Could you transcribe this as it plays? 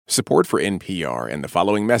Support for NPR and the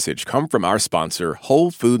following message come from our sponsor,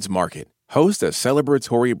 Whole Foods Market. Host a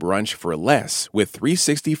celebratory brunch for less with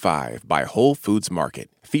 365 by Whole Foods Market,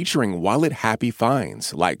 featuring wallet-happy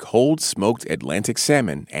finds like cold smoked Atlantic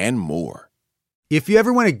salmon and more. If you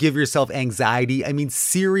ever want to give yourself anxiety,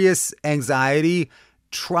 serious anxiety,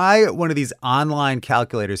 try one of these online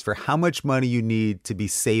calculators for how much money you need to be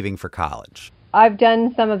saving for college. I've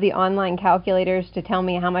done some of the online calculators to tell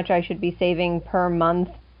me how much I should be saving per month.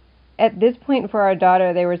 At this point for our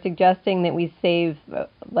daughter, they were suggesting that we save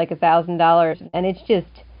like $1,000, and it's just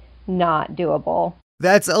not doable.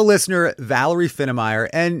 That's a listener, Valerie Finnemeyer,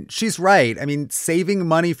 and she's right. Saving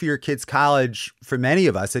money for your kids' college, for many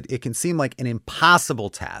of us, it can seem like an impossible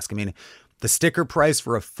task. The sticker price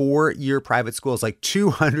for a 4-year private school is like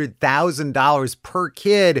 $200,000 per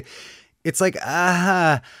kid. It's like,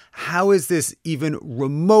 how is this even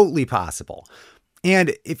remotely possible?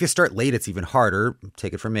 And if you start late, it's even harder.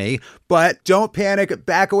 Take it from me. But don't panic.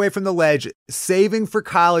 Back away from the ledge. Saving for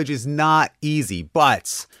college is not easy,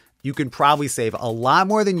 but you can probably save a lot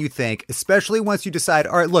more than you think, especially once you decide,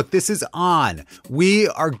 all right, look, this is on. We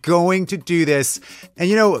are going to do this.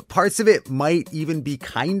 And, parts of it might even be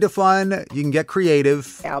kind of fun. You can get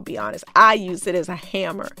creative. I'll be honest. I use it as a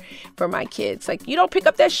hammer for my kids. Like, you don't pick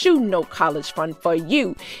up that shoe, no college fund for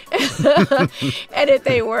you. And if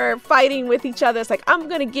they were fighting with each other, it's like, I'm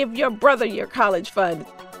going to give your brother your college fund.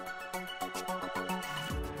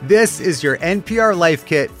 This is your NPR Life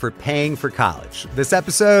Kit for paying for college. This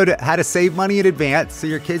episode, how to save money in advance so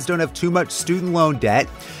your kids don't have too much student loan debt.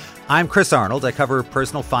 I'm Chris Arnold. I cover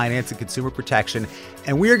personal finance and consumer protection,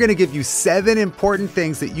 and we are going to give you 7 important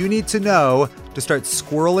things that you need to know to start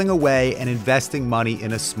squirreling away and investing money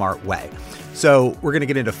in a smart way. So we're going to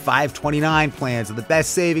get into 529 plans and the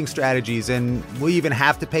best saving strategies, and we'll even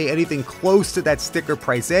have to pay anything close to that sticker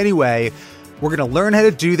price anyway. We're going to learn how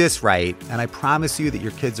to do this right, and I promise you that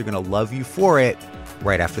your kids are going to love you for it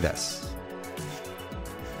right after this.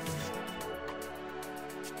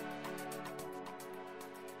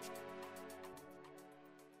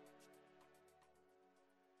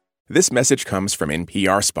 This message comes from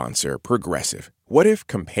NPR sponsor Progressive. What if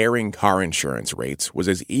comparing car insurance rates was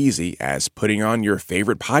as easy as putting on your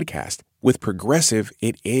favorite podcast? With Progressive,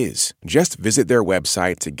 it is. Just visit their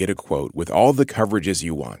website to get a quote with all the coverages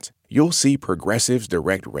you want. You'll see Progressive's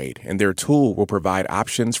direct rate, and their tool will provide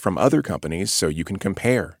options from other companies so you can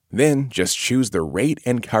compare. Then just choose the rate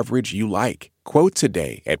and coverage you like. Quote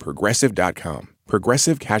today at Progressive.com.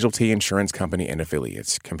 Progressive Casualty Insurance Company and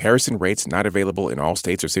Affiliates. Comparison rates not available in all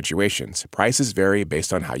states or situations. Prices vary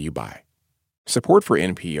based on how you buy. Support for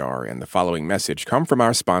NPR and the following message come from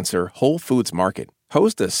our sponsor, Whole Foods Market.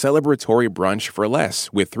 Host a celebratory brunch for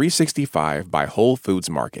less with 365 by Whole Foods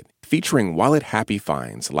Market, featuring wallet-happy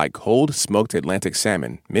finds like cold smoked Atlantic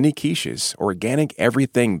salmon, mini quiches, organic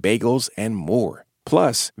everything bagels, and more.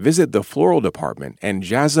 Plus, visit the floral department and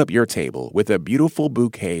jazz up your table with a beautiful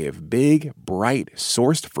bouquet of big, bright,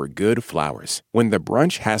 sourced-for-good flowers. When the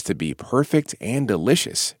brunch has to be perfect and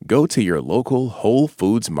delicious, go to your local Whole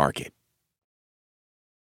Foods Market.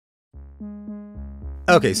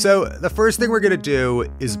 Okay, so the first thing we're going to do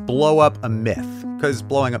is blow up a myth, because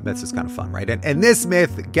blowing up myths is kind of fun, right? And this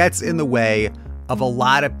myth gets in the way of a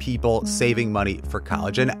lot of people saving money for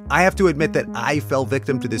college. And I have to admit that I fell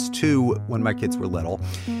victim to this too when my kids were little.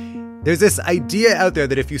 There's this idea out there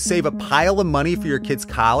that if you save a pile of money for your kids'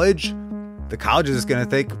 college, the college is going to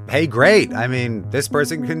think, hey, great. This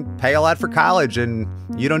person can pay a lot for college and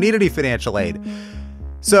you don't need any financial aid.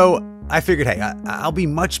 So I figured, hey, I'll be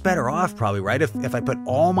much better off probably, right? If I put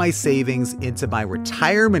all my savings into my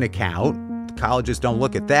retirement account, the colleges don't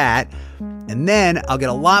look at that. And then I'll get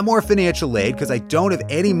a lot more financial aid because I don't have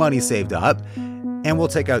any money saved up. And we'll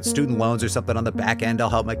take out student loans or something on the back end. I'll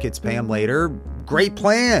help my kids pay them later. Great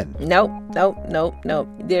plan. Nope.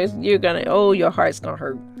 Your heart's gonna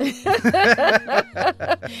hurt.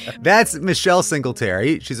 That's Michelle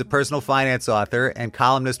Singletary. She's a personal finance author and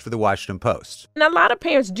columnist for the Washington Post. And a lot of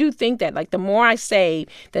parents do think that, like, the more I save,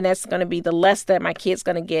 then that's going to be the less that my kid's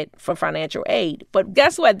going to get for financial aid. But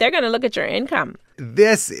guess what? They're going to look at your income.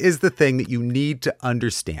 This is the thing that you need to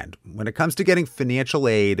understand. When it comes to getting financial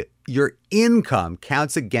aid, your income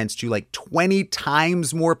counts against you like 20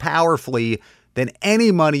 times more powerfully than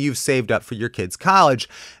any money you've saved up for your kids' college.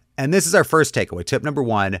 And this is our first takeaway. Tip number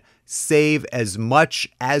 1, save as much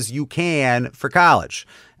as you can for college.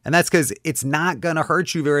 And that's because it's not going to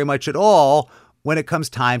hurt you very much at all when it comes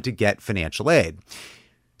time to get financial aid.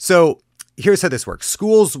 So here's how this works.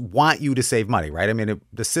 Schools want you to save money, right?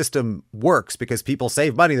 The system works because people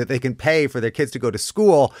save money that they can pay for their kids to go to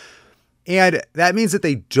school. And that means that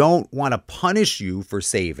they don't want to punish you for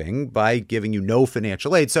saving by giving you no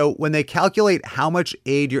financial aid. So when they calculate how much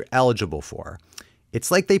aid you're eligible for,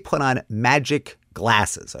 it's like they put on magic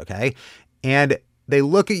glasses, okay? And they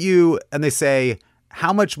look at you and they say,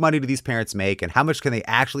 how much money do these parents make and how much can they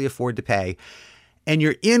actually afford to pay? And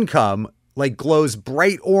your income like glows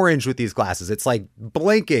bright orange with these glasses. It's like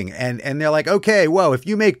blinking. And they're like, okay, whoa, if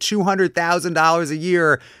you make $200,000 a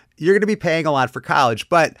year, you're going to be paying a lot for college.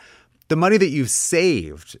 But the money that you've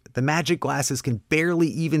saved, the magic glasses can barely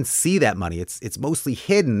even see that money. It's mostly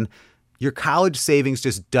hidden. Your college savings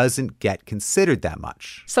just doesn't get considered that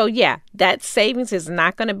much. So yeah, that savings is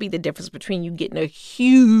not going to be the difference between you getting a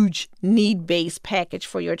huge need-based package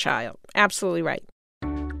for your child. Absolutely right.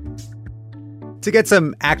 To get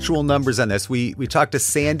some actual numbers on this, we talked to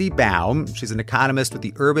Sandy Baum. She's an economist with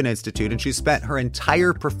the Urban Institute, and she spent her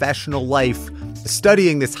entire professional life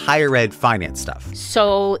studying this higher ed finance stuff.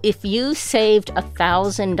 So if you saved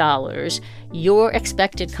 $1,000, your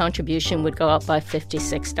expected contribution would go up by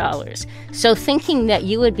 $56. So thinking that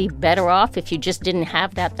you would be better off if you just didn't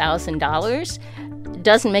have that $1,000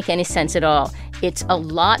 doesn't make any sense at all. It's a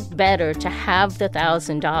lot better to have the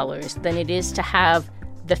 $1,000 than it is to have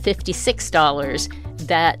the $56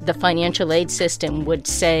 that the financial aid system would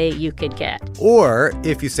say you could get. Or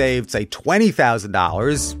if you saved, say,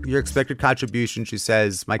 $20,000, your expected contribution, she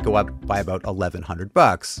says, might go up by about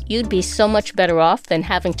 $1,100. You'd be so much better off than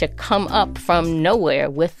having to come up from nowhere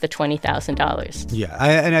with the $20,000. Yeah,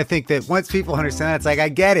 and I think that once people understand that, it's like, I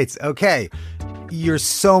get it. It's okay. You're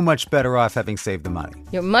so much better off having saved the money.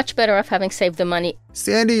 You're much better off having saved the money.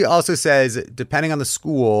 Sandy also says, depending on the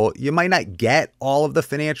school, you might not get all of the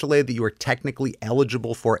financial aid that you are technically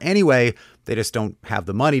eligible for anyway. They just don't have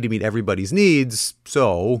the money to meet everybody's needs.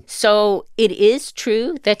 So it is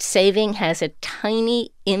true that saving has a tiny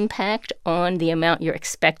impact on the amount you're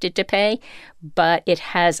expected to pay, but it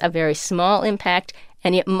has a very small impact,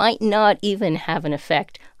 and it might not even have an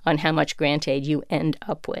effect on how much grant aid you end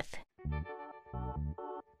up with.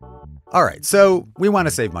 All right, so we want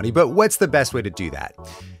to save money, but what's the best way to do that?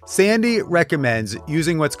 Sandy recommends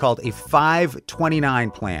using what's called a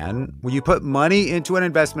 529 plan, where you put money into an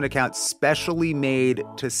investment account specially made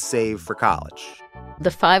to save for college.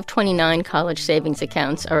 The 529 college savings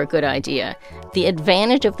accounts are a good idea. The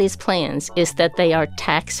advantage of these plans is that they are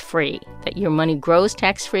tax-free, that your money grows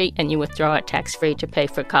tax-free and you withdraw it tax-free to pay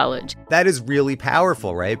for college. That is really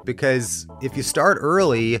powerful, right? Because if you start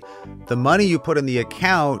early, the money you put in the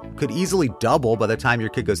account could easily double by the time your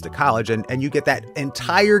kid goes to college, and you get that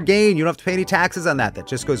entire gain. You don't have to pay any taxes on that. That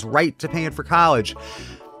just goes right to paying for college.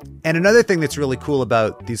 And another thing that's really cool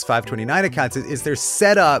about these 529 accounts is they're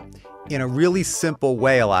set up in a really simple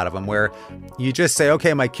way, a lot of them, where you just say,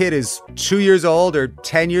 okay, my kid is 2 years old or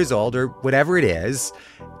 10 years old or whatever it is.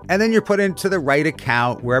 And then you're put into the right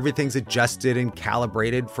account where everything's adjusted and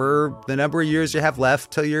calibrated for the number of years you have left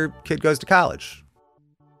till your kid goes to college.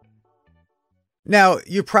 Now,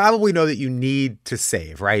 you probably know that you need to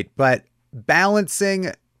save, right? But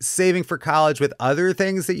balancing saving for college with other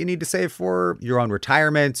things that you need to save for, your own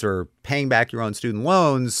retirement or paying back your own student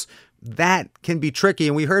loans, that can be tricky.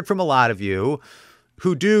 And we heard from a lot of you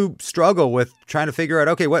who do struggle with trying to figure out,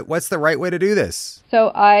 okay, what's the right way to do this? So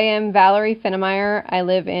I am Valerie Finnemeyer. I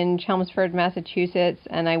live in Chelmsford, Massachusetts,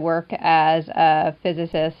 and I work as a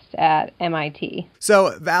physicist at MIT.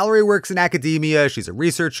 So Valerie works in academia. She's a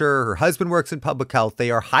researcher. Her husband works in public health. They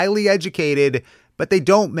are highly educated, but they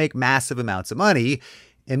don't make massive amounts of money.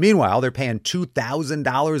 And meanwhile, they're paying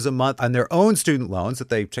 $2,000 a month on their own student loans that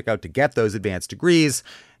they took out to get those advanced degrees.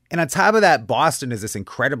 And on top of that, Boston is this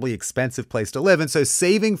incredibly expensive place to live. And so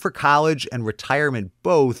saving for college and retirement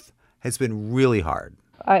both has been really hard.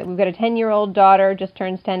 We've got a 10-year-old daughter, just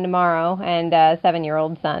turns 10 tomorrow, and a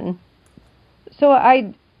 7-year-old son. So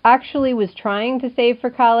I actually was trying to save for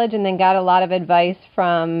college and then got a lot of advice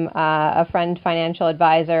from a friend financial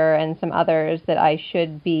advisor and some others that I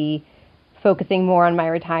should be focusing more on my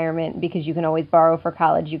retirement because you can always borrow for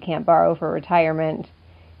college. You can't borrow for retirement.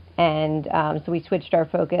 And so we switched our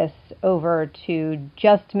focus over to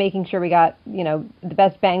just making sure we got, the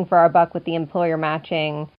best bang for our buck with the employer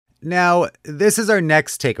matching. Now, this is our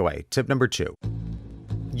next takeaway, tip number 2.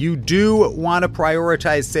 You do want to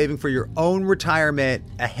prioritize saving for your own retirement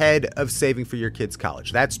ahead of saving for your kids'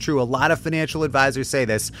 college. That's true. A lot of financial advisors say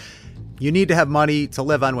this. You need to have money to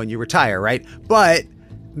live on when you retire, right? But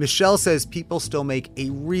Michelle says people still make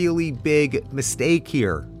a really big mistake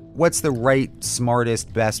here. What's the right,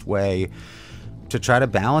 smartest, best way to try to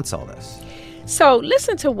balance all this? So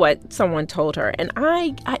listen to what someone told her. And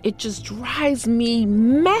it just drives me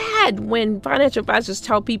mad when financial advisors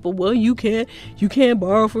tell people, well, you can't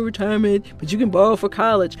borrow for retirement, but you can borrow for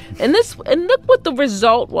college. And look what the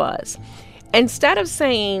result was. Instead of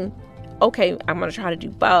saying, okay, I'm going to try to do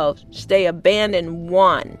both, they abandoned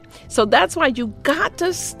one. So that's why you got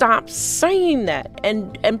to stop saying that.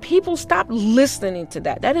 And people stop listening to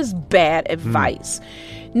that. That is bad advice.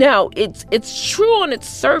 Now, it's true on its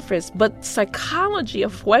surface, but psychology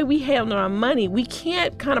of why we handle our money, we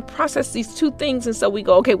can't kind of process these two things. And so we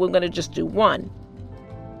go, okay, we're going to just do one.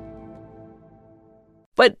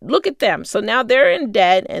 But look at them. So now they're in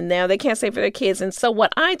debt and now they can't save for their kids. And so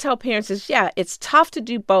what I tell parents is, yeah, it's tough to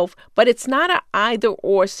do both, but it's not an either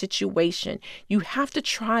or situation. You have to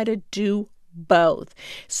try to do both.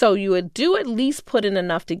 So you would do at least put in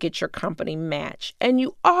enough to get your company match. And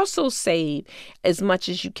you also save as much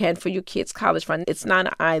as you can for your kids' college fund. It's not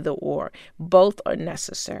an either or. Both are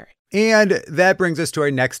necessary. And that brings us to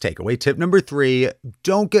our next takeaway. Tip number 3,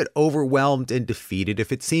 don't get overwhelmed and defeated.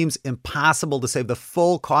 If it seems impossible to save the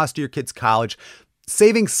full cost of your kid's college,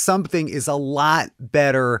 saving something is a lot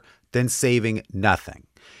better than saving nothing.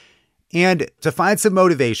 And to find some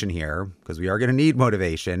motivation here, because we are going to need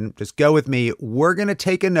motivation, just go with me. We're going to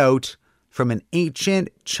take a note from an ancient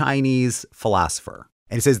Chinese philosopher.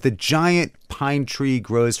 And it says, the giant pine tree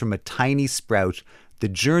grows from a tiny sprout. The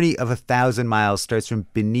journey of 1,000 miles starts from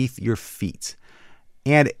beneath your feet.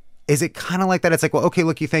 And is it kind of like that? It's like, well, okay,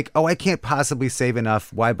 look, you think, oh, I can't possibly save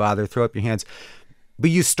enough. Why bother? Throw up your hands. But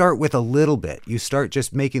you start with a little bit. You start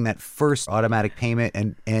just making that first automatic payment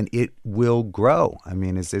and it will grow. I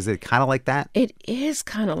mean, is it kind of like that? It is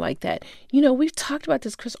kind of like that. You know, we've talked about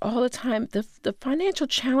this, Chris, all the time. The financial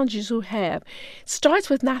challenges you have starts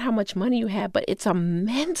with not how much money you have, but it's a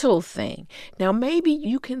mental thing. Now, maybe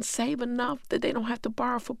you can save enough that they don't have to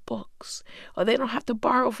borrow for books or they don't have to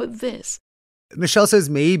borrow for this. Michelle says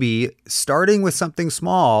maybe starting with something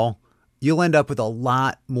small, you'll end up with a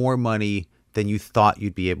lot more money than you thought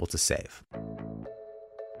you'd be able to save.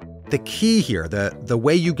 The key here, the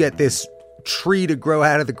way you get this tree to grow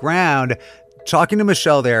out of the ground, talking to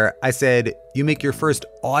Michelle there, I said, you make your first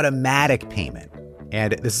automatic payment.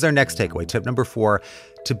 And this is our next takeaway. Tip number 4,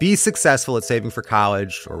 to be successful at saving for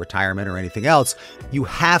college or retirement or anything else, you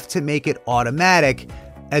have to make it automatic,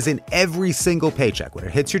 as in every single paycheck. When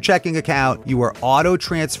it hits your checking account, you are auto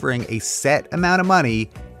transferring a set amount of money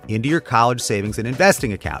into your college savings and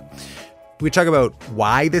investing account. We talk about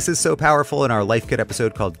why this is so powerful in our Life Kit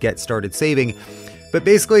episode called Get Started Saving. But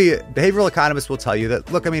basically, behavioral economists will tell you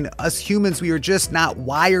that, look, I mean, us humans, we are just not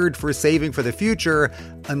wired for saving for the future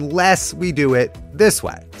unless we do it this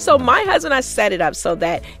way. So my husband and I set it up so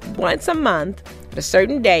that once a month, at a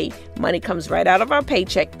certain day, money comes right out of our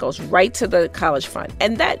paycheck, goes right to the college fund.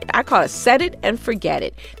 And that, I call it set it and forget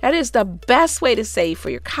it. That is the best way to save for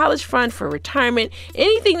your college fund, for retirement,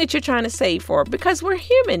 anything that you're trying to save for, because we're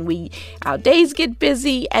human. Our days get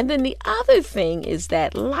busy. And then the other thing is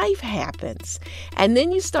that life happens. And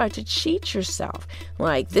then you start to cheat yourself.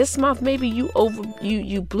 Like this month, maybe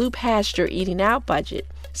you blew past your eating out budget.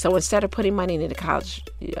 So instead of putting money into the college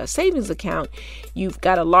savings account, you've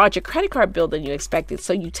got a larger credit card bill than you expected.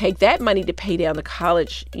 So you take that money to pay down the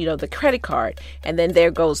college, the credit card, and then there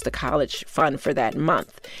goes the college fund for that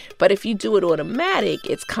month. But if you do it automatic,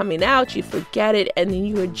 it's coming out, you forget it, and then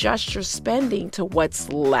you adjust your spending to what's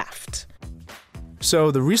left.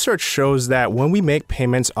 So the research shows that when we make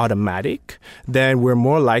payments automatic, then we're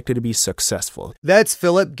more likely to be successful. That's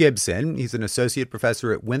Philip Gibson. He's an associate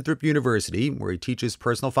professor at Winthrop University, where he teaches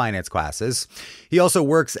personal finance classes. He also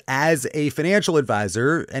works as a financial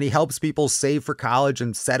advisor, and he helps people save for college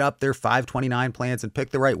and set up their 529 plans and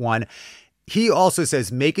pick the right one. He also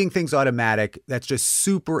says making things automatic, that's just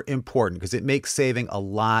super important because it makes saving a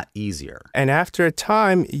lot easier. And after a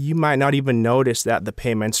time, you might not even notice that the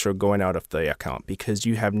payments are going out of the account because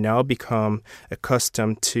you have now become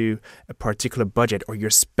accustomed to a particular budget, or you're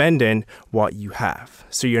spending what you have.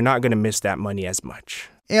 So you're not going to miss that money as much.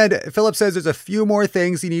 And Philip says there's a few more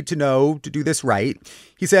things you need to know to do this right.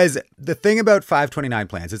 He says the thing about 529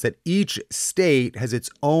 plans is that each state has its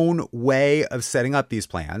own way of setting up these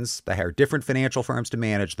plans. They hire different financial firms to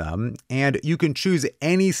manage them, and you can choose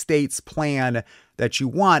any state's plan that you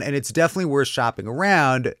want, and it's definitely worth shopping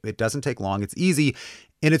around. It doesn't take long. It's easy.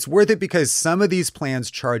 And it's worth it because some of these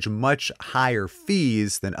plans charge much higher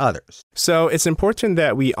fees than others. So it's important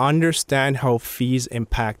that we understand how fees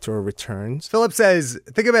impact our returns. Philip says,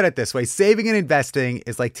 think about it this way. Saving and investing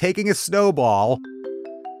is like taking a snowball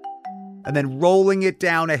and then rolling it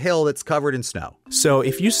down a hill that's covered in snow. So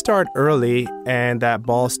if you start early and that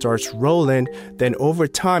ball starts rolling, then over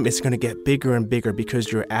time it's going to get bigger and bigger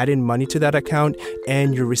because you're adding money to that account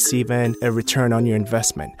and you're receiving a return on your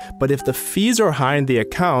investment. But if the fees are high in the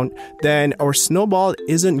account, then our snowball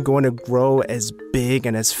isn't going to grow as big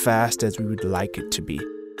and as fast as we would like it to be.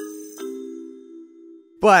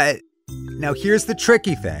 But now here's the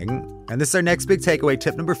tricky thing, and this is our next big takeaway,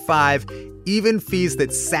 tip number 5. Even fees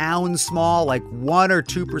that sound small, like 1 or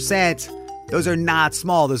 2%, those are not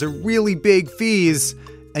small. Those are really big fees,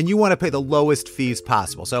 and you want to pay the lowest fees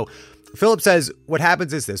possible. So Philip says what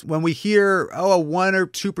happens is this. When we hear, a 1 or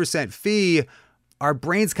 2% fee, our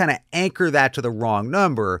brains kind of anchor that to the wrong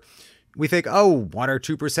number. We think, 1 or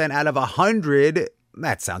 2% out of 100,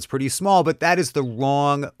 that sounds pretty small, but that is the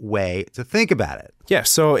wrong way to think about it. Yeah,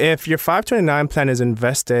 so if your 529 plan is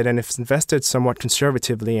invested and if it's invested somewhat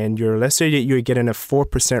conservatively and let's say that you're getting a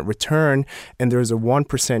 4% return and there's a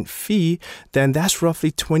 1% fee, then that's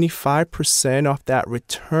roughly 25% of that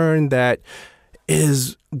return that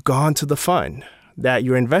is gone to the fund that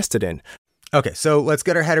you're invested in. Okay, so let's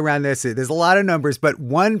get our head around this. There's a lot of numbers, but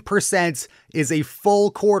 1% is a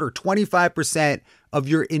full quarter, 25% of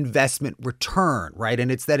your investment return, right? And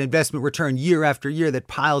it's that investment return year after year that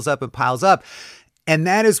piles up and piles up. And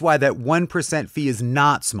that is why that 1% fee is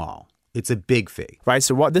not small. It's a big fee. Right.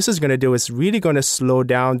 So what this is going to do is really going to slow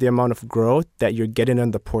down the amount of growth that you're getting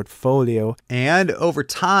in the portfolio. And over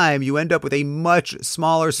time, you end up with a much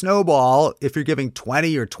smaller snowball if you're giving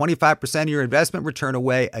 20 or 25% of your investment return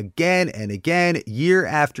away again and again, year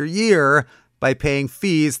after year, by paying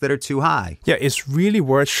fees that are too high. Yeah, it's really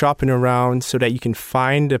worth shopping around so that you can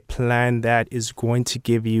find a plan that is going to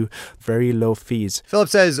give you very low fees. Philip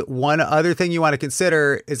says one other thing you want to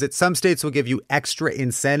consider is that some states will give you extra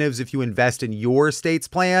incentives if you invest in your state's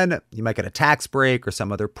plan. You might get a tax break or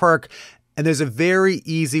some other perk. And there's a very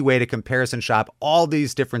easy way to comparison shop all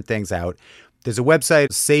these different things out. There's a website,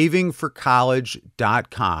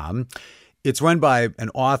 savingforcollege.com. It's run by an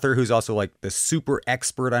author who's also like the super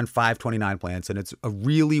expert on 529 plans, and it's a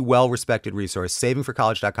really well-respected resource,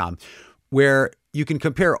 savingforcollege.com, where you can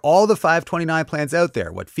compare all the 529 plans out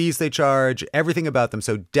there, what fees they charge, everything about them.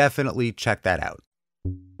 So definitely check that out.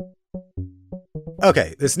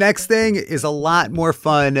 Okay, this next thing is a lot more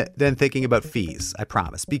fun than thinking about fees, I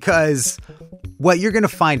promise, because what you're going to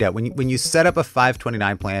find out when you set up a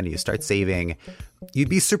 529 plan and you start saving, you'd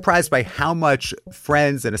be surprised by how much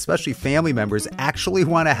friends and especially family members actually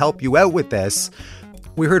want to help you out with this.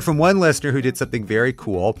 We heard from one listener who did something very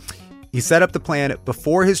cool. He set up the plan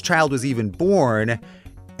before his child was even born.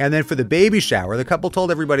 And then for the baby shower, the couple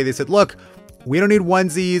told everybody, they said, look, we don't need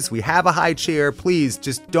onesies. We have a high chair. Please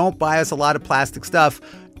just don't buy us a lot of plastic stuff.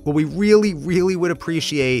 What we really, really would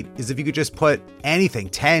appreciate is if you could just put anything,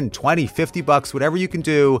 10, 20, 50 bucks, whatever you can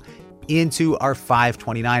do into our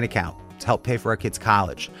 529 account to help pay for our kids'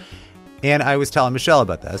 college. And I was telling Michelle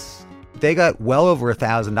about this. They got well over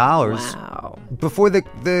 $1,000 Wow. before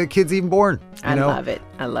the kid's even born. I love it.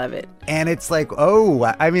 I love it. And it's like,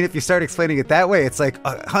 if you start explaining it that way, it's like,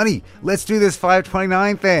 honey, let's do this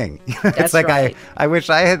 529 thing. That's it's like, right. I wish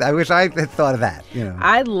I had thought of that.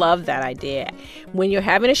 I love that idea. When you're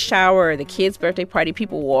having a shower or the kid's birthday party,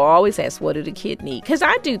 people will always ask, what do the kid need? Because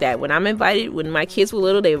I do that. When I'm invited, when my kids were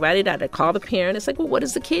little, they invited out to call the parent. It's like, well, what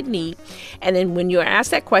does the kid need? And then when you're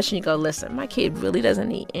asked that question, you go, listen, my kid really doesn't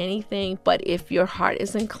need anything. But if your heart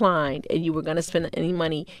is inclined and you were going to spend any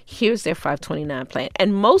money, here's their 529 plan.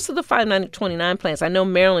 And most of the 529 plans, I know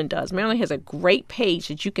Maryland does. Maryland has a great page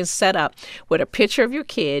that you can set up with a picture of your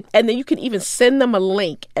kid. And then you can even send them a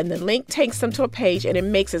link. And the link takes them to a page and it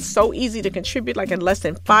makes it so easy to contribute. Like in less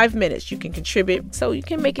than 5 minutes, you can contribute. So you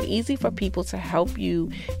can make it easy for people to help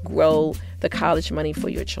you grow the college money for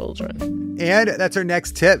your children. And that's our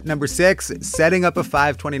next tip. Number 6, setting up a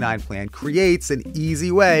 529 plan creates an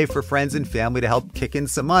easy way for friends and family to help kick in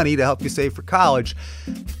some money to help you save for college.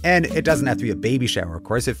 And it doesn't have to be a baby shower, of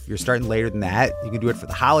course. If you're starting later than that, you can do it for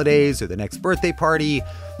the holidays or the next birthday party.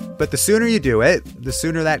 But the sooner you do it, the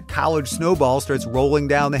sooner that college snowball starts rolling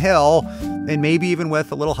down the hill, and maybe even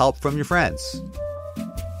with a little help from your friends.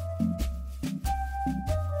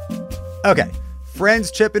 Okay.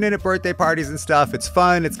 Friends chipping in at birthday parties and stuff. It's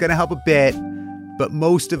fun. It's going to help a bit. But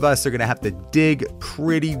most of us are going to have to dig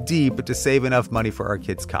pretty deep to save enough money for our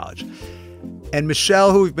kids' college. And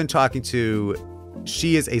Michelle, who we've been talking to,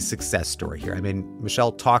 she is a success story here. I mean,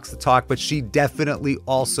 Michelle talks the talk, but she definitely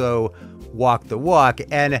also walked the walk.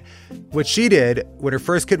 And what she did when her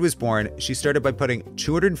first kid was born, she started by putting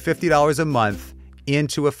 $250 a month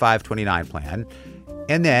into a 529 plan.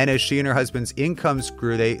 And then as she and her husband's incomes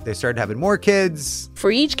grew, they started having more kids.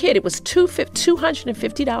 For each kid, it was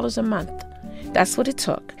 $250 a month. That's what it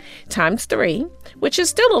took. Times 3, which is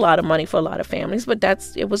still a lot of money for a lot of families, but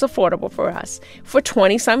it was affordable for us for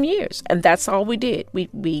 20-some years. And that's all we did.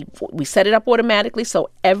 We set it up automatically, so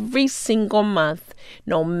every single month,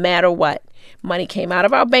 no matter what, money came out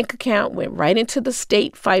of our bank account, went right into the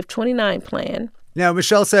state 529 plan. Now,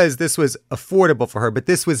 Michelle says this was affordable for her, but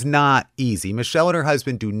this was not easy. Michelle and her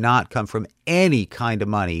husband do not come from any kind of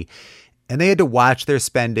money, and they had to watch their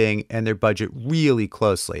spending and their budget really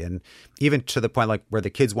closely. And even to the point like where the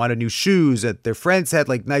kids wanted new shoes, that their friends had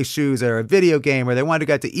like nice shoes, or a video game, or they wanted to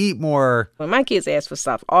get to eat more. When my kids ask for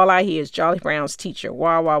stuff, all I hear is Charlie Brown's teacher.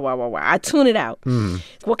 Wah, wah, wah, wah, wah. I tune it out.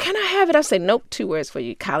 Well, can I have it? I say, nope, 2 words for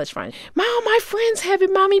you, college fund. Mom, my friends have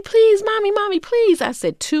it. Mommy, please. Mommy, please. I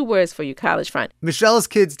said 2 words for you, college fund. Michelle's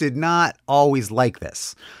kids did not always like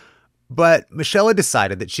this. But Michelle had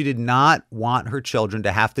decided that she did not want her children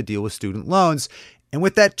to have to deal with student loans. And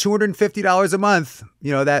with that $250 a month,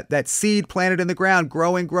 that seed planted in the ground,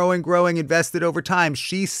 growing, invested over time,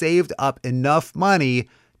 she saved up enough money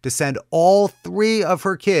to send all 3 of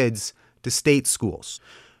her kids to state schools.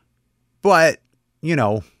 But,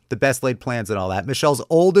 the best laid plans and all that. Michelle's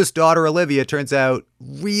oldest daughter, Olivia, turns out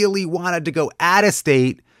really wanted to go out of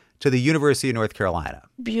state to the University of North Carolina.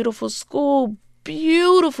 Beautiful school.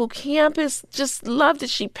 Beautiful campus. Just loved it.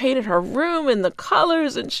 She painted her room in the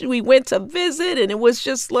colors, and we went to visit, and it was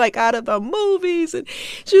just like out of the movies. And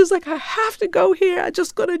she was like, I have to go here. I'm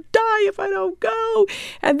just going to die if I don't go.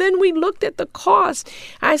 And then we looked at the cost.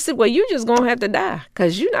 I said, well, you're just going to have to die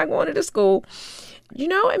because you're not going to the school. We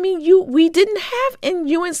didn't have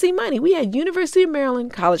in UNC money. We had University of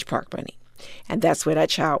Maryland College Park money. And that's where that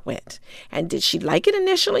child went. And did she like it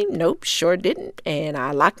initially? Nope, sure didn't. And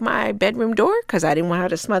I locked my bedroom door because I didn't want her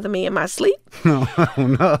to smother me in my sleep. Oh,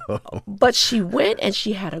 no. But she went and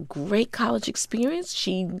she had a great college experience.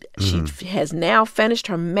 She has now finished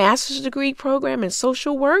her master's degree program in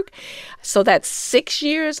social work. So that's 6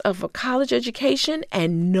 years of a college education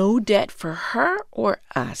and no debt for her or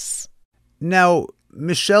us. Now,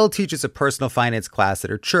 Michelle teaches a personal finance class at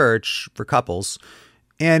her church for couples.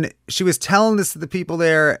 And she was telling this to the people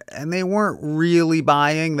there, and they weren't really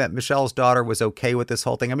buying that Michelle's daughter was okay with this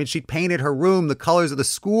whole thing. I mean, she painted her room the colors of the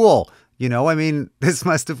school. This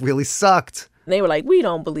must have really sucked. They were like, we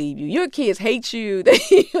don't believe you. Your kids hate you. They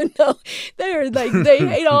hate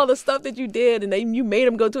all the stuff that you did, and you made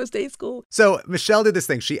them go to a state school. So Michelle did this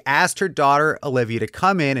thing. She asked her daughter, Olivia, to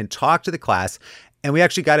come in and talk to the class. And we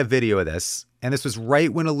actually got a video of this. And this was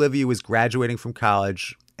right when Olivia was graduating from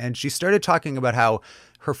college. And she started talking about how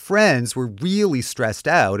her friends were really stressed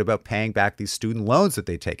out about paying back these student loans that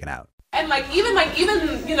they'd taken out. And even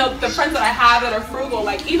the friends that I have that are frugal,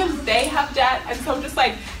 even they have debt. And so just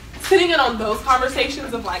sitting in on those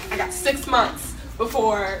conversations of I got 6 months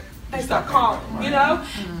before they start calling, And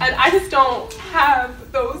I just don't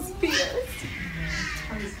have those fears.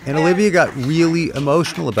 And Olivia got really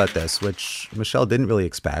emotional about this, which Michelle didn't really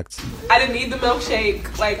expect. I didn't need the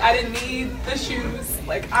milkshake. I didn't need the shoes.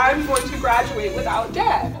 I'm going to graduate without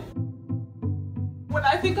debt. When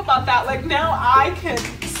I think about that, now I can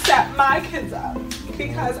set my kids up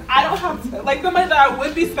because I don't have to, the money that I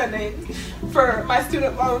would be spending for my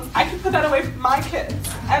student loans, I can put that away for my kids.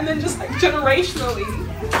 And then just generationally.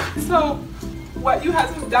 So what you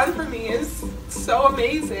guys have done for me is so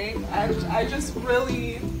amazing, and I just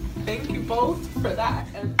really thank you both for that.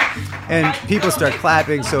 And people start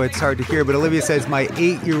clapping, so it's hard to hear, but Olivia says, my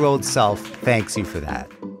 8-year-old self thanks you for that.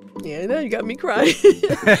 Yeah, now you got me crying.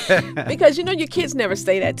 Because your kids never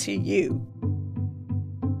say that to you.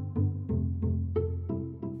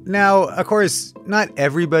 Now, of course, not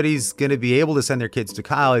everybody's going to be able to send their kids to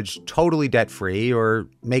college totally debt-free or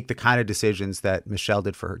make the kind of decisions that Michelle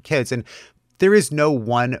did for her kids. And there is no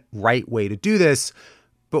one right way to do this.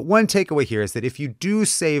 But one takeaway here is that if you do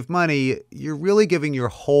save money, you're really giving your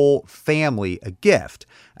whole family a gift.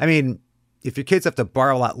 I mean, if your kids have to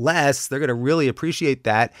borrow a lot less, they're going to really appreciate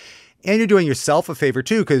that. And you're doing yourself a favor,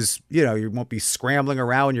 too, because, you won't be scrambling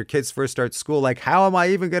around when your kids first start school. How am I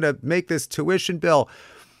even going to make this tuition bill?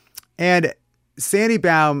 And Sandy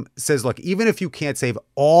Baum says, look, even if you can't save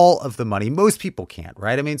all of the money, most people can't,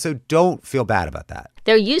 right? I mean, so don't feel bad about that.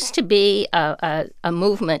 There used to be a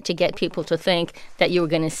movement to get people to think that you were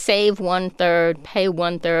going to save 1/3, pay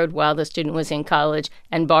 1/3 while the student was in college,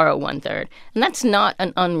 and borrow 1/3. And that's not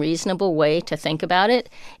an unreasonable way to think about it.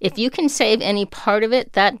 If you can save any part of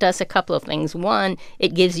it, that does a couple of things. One,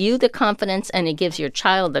 it gives you the confidence and it gives your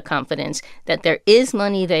child the confidence that there is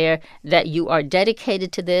money there, that you are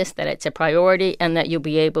dedicated to this, that it's a priority, and that you'll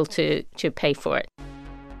be able to pay for it.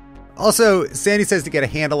 Also, Sandy says to get a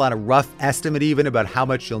handle on a rough estimate even about how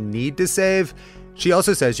much you'll need to save, she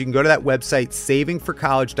also says you can go to that website,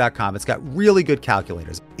 savingforcollege.com. It's got really good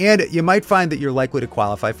calculators. And you might find that you're likely to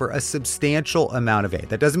qualify for a substantial amount of aid.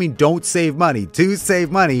 That doesn't mean don't save money. Do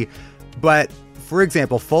save money. But, for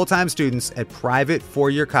example, full-time students at private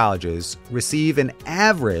four-year colleges receive an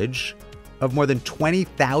average of more than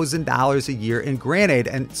 $20,000 a year in grant aid.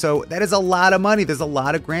 And so that is a lot of money. There's a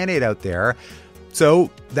lot of grant aid out there.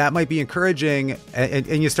 So that might be encouraging. And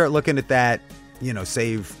you start looking at that,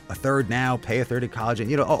 save a third now, pay a third at college.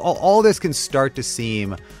 And, all this can start to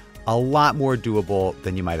seem a lot more doable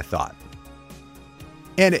than you might have thought.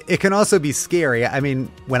 And it can also be scary. I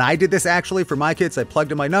mean, when I did this actually for my kids, I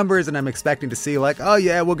plugged in my numbers and I'm expecting to see like, oh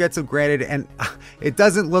yeah, we'll get some grant aid. And it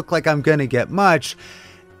doesn't look like I'm going to get much.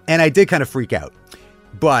 And I did kind of freak out.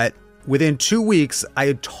 But within 2 weeks, I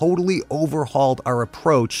had totally overhauled our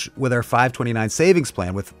approach with our 529 savings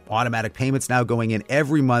plan, with automatic payments now going in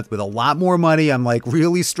every month with a lot more money. I'm like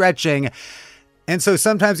really stretching. And so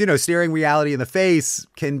sometimes, staring reality in the face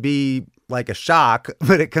can be like a shock,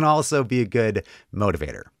 but it can also be a good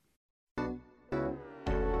motivator.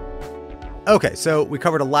 Okay, so we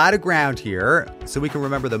covered a lot of ground here, so we can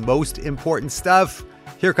remember the most important stuff.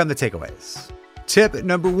 Here come the takeaways. Tip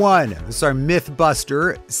number 1, this is our myth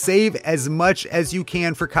buster. Save as much as you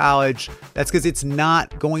can for college. That's because it's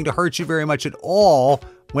not going to hurt you very much at all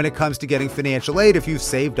when it comes to getting financial aid if you've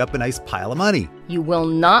saved up a nice pile of money. You will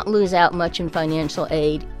not lose out much in financial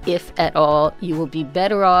aid, if at all. You will be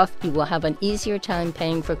better off. You will have an easier time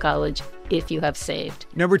paying for college if you have saved.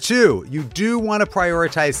 Number 2, you do want to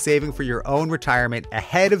prioritize saving for your own retirement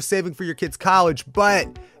ahead of saving for your kids' college, but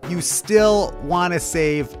you still want to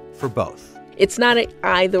save for both. It's not an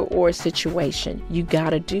either-or situation. You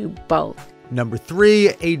got to do both. Number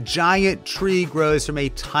 3, a giant tree grows from a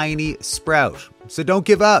tiny sprout. So don't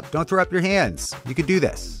give up. Don't throw up your hands. You can do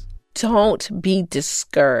this. Don't be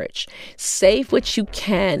discouraged. Save what you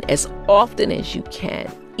can as often as you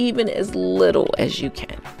can, even as little as you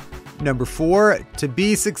can. Number 4, to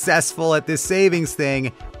be successful at this savings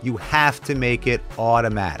thing, you have to make it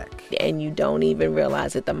automatic. And you don't even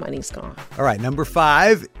realize that the money's gone. All right, number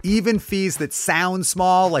 5, even fees that sound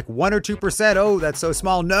small, like 1 or 2%, oh, that's so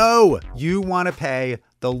small. No, you want to pay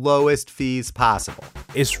the lowest fees possible.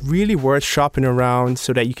 It's really worth shopping around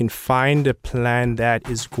so that you can find a plan that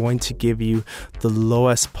is going to give you the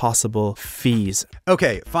lowest possible fees.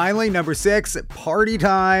 Okay, finally, number 6, party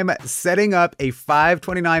time. Setting up a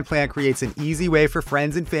 529 plan creates an easy way for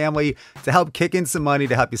friends and family to help kick in some money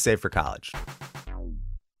to help you save for college.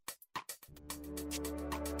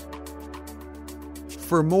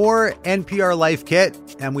 For more NPR Life Kit,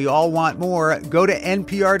 and we all want more, go to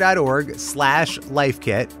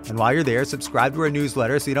npr.org/lifekit. And while you're there, subscribe to our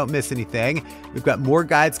newsletter so you don't miss anything. We've got more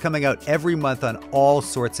guides coming out every month on all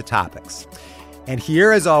sorts of topics. And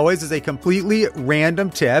here, as always, is a completely random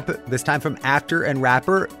tip, this time from actor and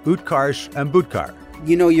rapper Utkarsh Ambudkar.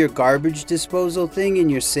 You know your garbage disposal thing in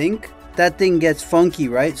your sink? That thing gets funky,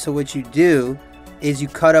 right? So what you do is you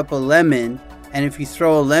cut up a lemon, and if you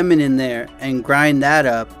throw a lemon in there and grind that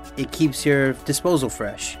up, it keeps your disposal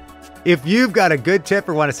fresh. If you've got a good tip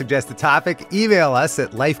or want to suggest a topic, email us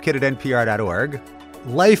at lifekit@npr.org.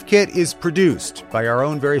 Life Kit is produced by our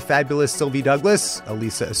own very fabulous Sylvie Douglas,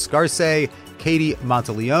 Elisa Escarce, Katie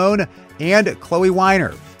Monteleone, and Chloe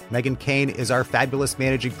Weiner. Megan Kane is our fabulous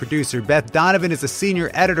managing producer. Beth Donovan is a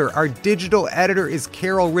senior editor. Our digital editor is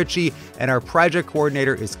Carol Ritchie, and our project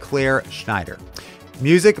coordinator is Claire Schneider.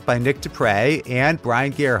 Music by Nick Dupre and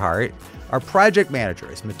Brian Gerhardt. Our project manager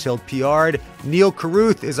is Mathilde Piard. Neil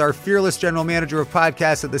Carruth is our fearless general manager of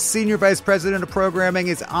podcasts, and the senior vice president of programming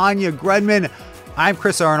is Anya Grunman. I'm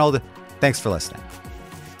Chris Arnold. Thanks for listening.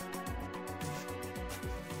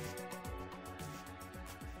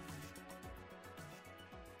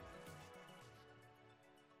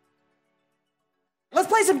 Let's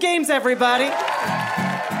play some games, everybody.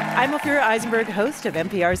 I'm Ophira Eisenberg, host of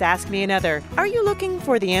NPR's Ask Me Another. Are you looking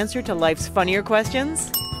for the answer to life's funnier questions?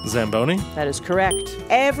 Zamboni? That is correct.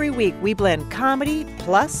 Every week, we blend comedy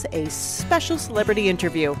plus a special celebrity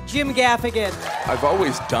interview. Jim Gaffigan. I've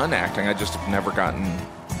always done acting. I just have never gotten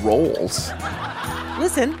roles.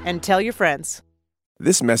 Listen and tell your friends.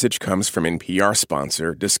 This message comes from NPR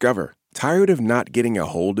sponsor Discover. Tired of not getting a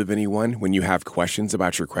hold of anyone when you have questions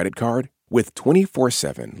about your credit card? With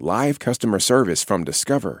 24/7 live customer service from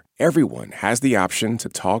Discover, everyone has the option to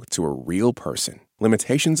talk to a real person.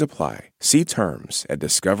 Limitations apply. See terms at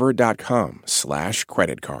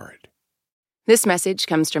discover.com/creditcard. This message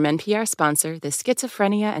comes from NPR sponsor, the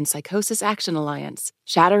Schizophrenia and Psychosis Action Alliance,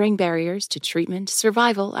 shattering barriers to treatment,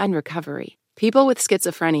 survival, and recovery. People with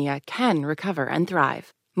schizophrenia can recover and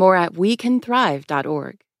thrive. More at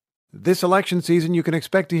wecanthrive.org. This election season, you can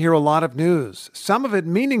expect to hear a lot of news, some of it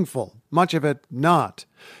meaningful, much of it not.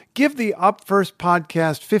 Give the Up First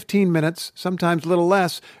podcast 15 minutes, sometimes a little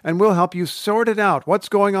less, and we'll help you sort it out, what's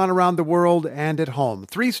going on around the world and at home.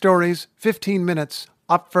 3 stories, 15 minutes,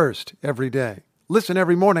 Up First every day. Listen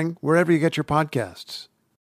every morning wherever you get your podcasts.